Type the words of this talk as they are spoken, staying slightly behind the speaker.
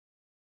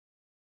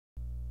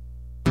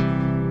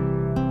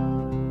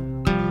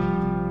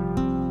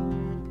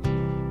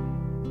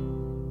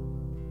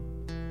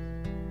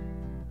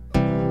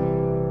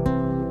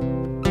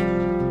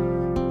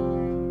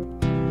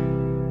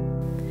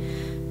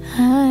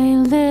I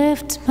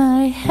lift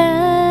my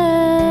hands,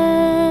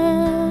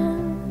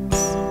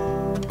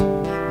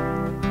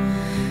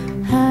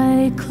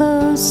 I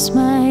close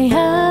my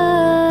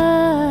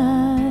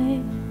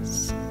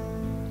eyes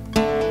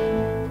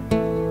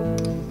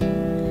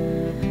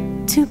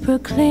to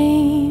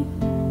proclaim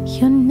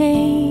your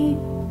name,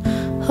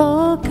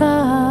 O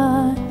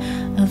God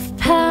of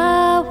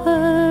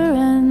power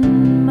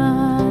and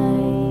might.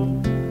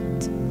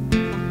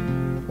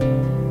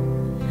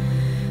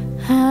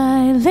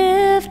 I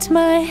lift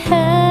my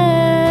hands,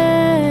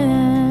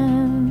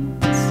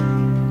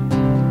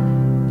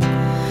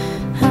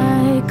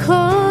 I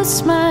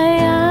close my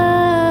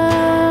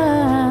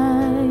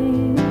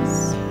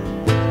eyes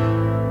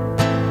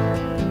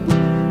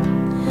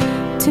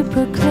to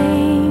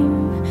proclaim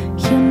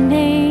your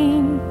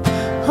name,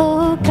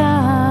 O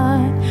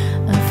God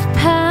of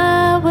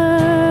power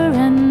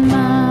and might.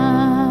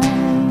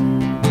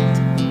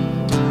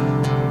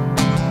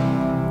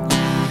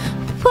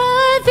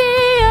 Worthy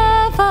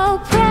of all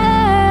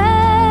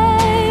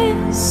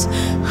praise,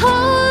 O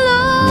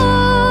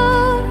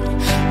Lord,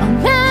 all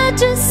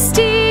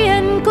majesty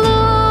and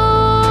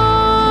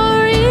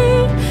glory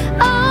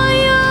are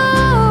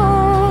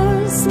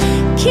yours,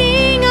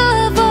 King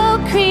of all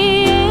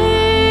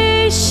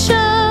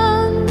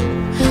creation,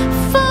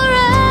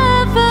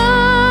 forever.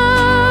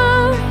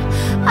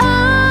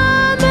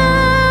 Amen.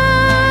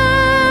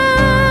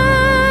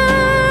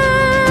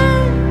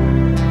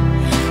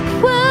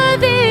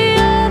 Worthy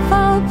of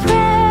all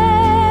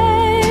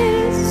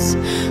praise,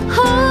 O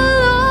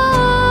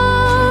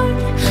Lord,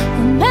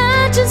 all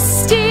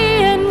majesty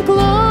and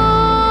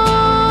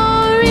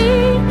glory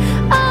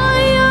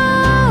are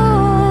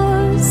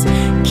yours,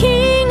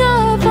 King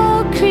of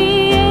all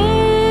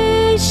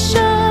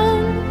creation,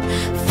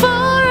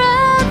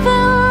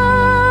 forever.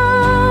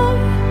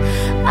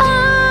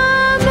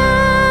 Amen.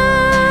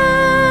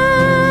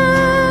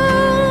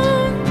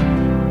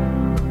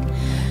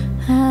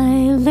 I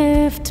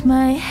lift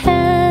my hands,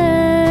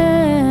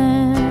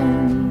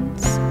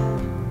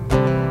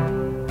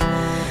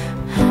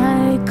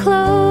 I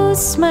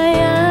close my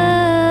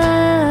eyes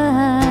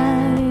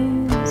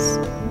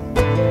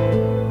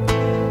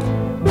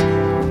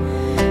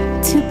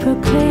to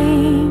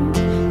proclaim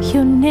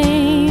your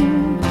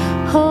name,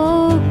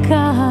 O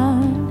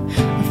God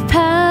of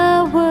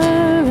power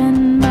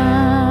and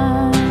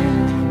might.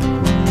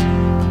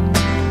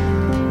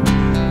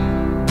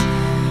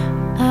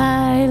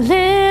 I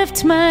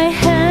lift my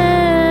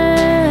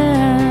hands,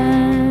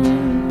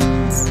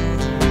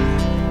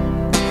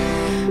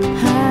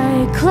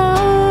 I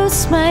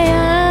close my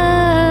eyes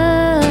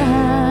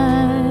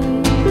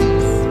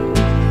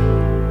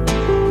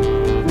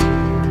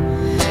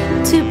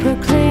to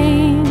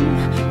proclaim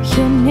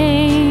your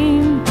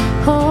name,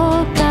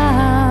 O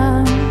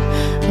God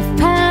of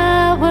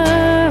power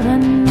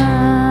and might.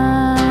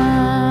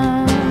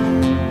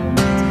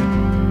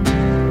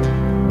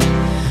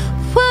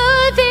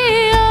 Worthy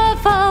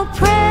of all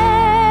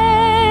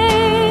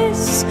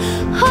praise,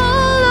 O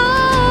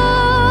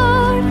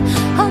Lord,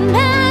 all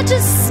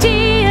majesty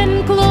and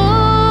glory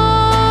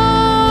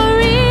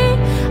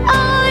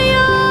are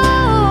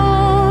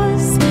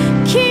yours,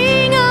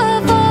 King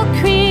of all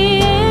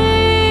creation,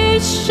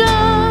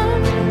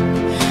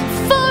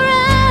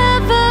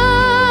 forever.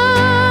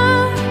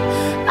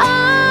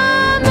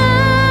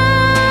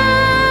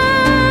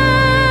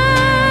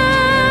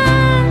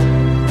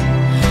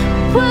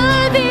 Amen.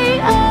 Worthy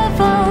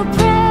of all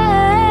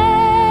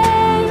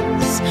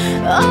praise,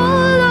 O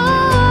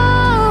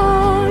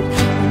Lord,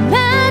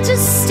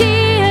 majesty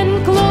and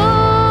glory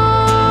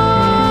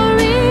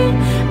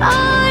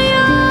are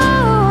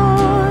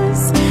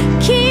yours,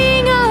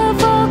 King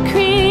of all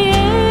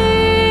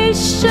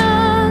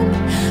creation,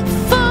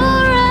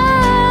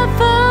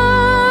 forever.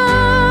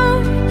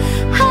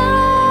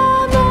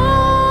 Amen.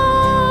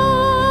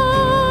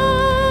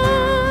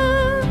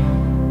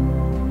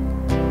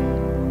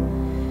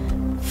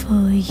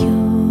 For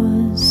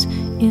yours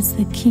is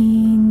the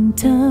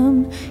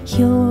kingdom,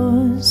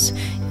 yours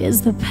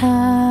is the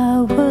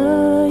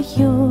power,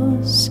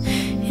 yours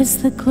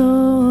is the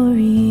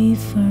glory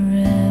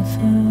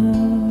forever.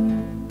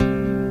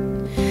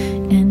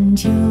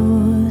 And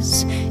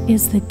yours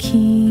is the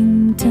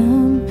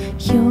kingdom,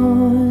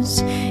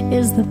 yours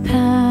is the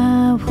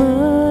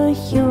power,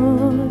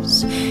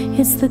 yours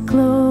is the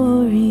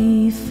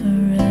glory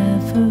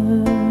forever.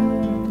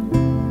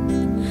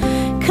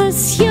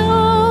 'Cause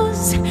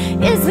yours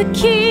is the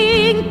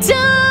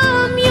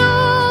kingdom,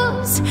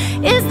 yours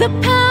is the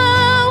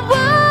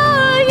power,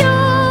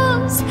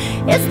 yours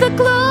is the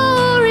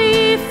glory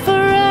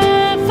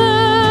forever.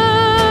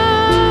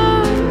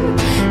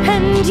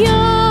 And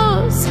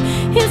yours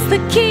is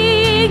the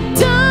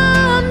kingdom,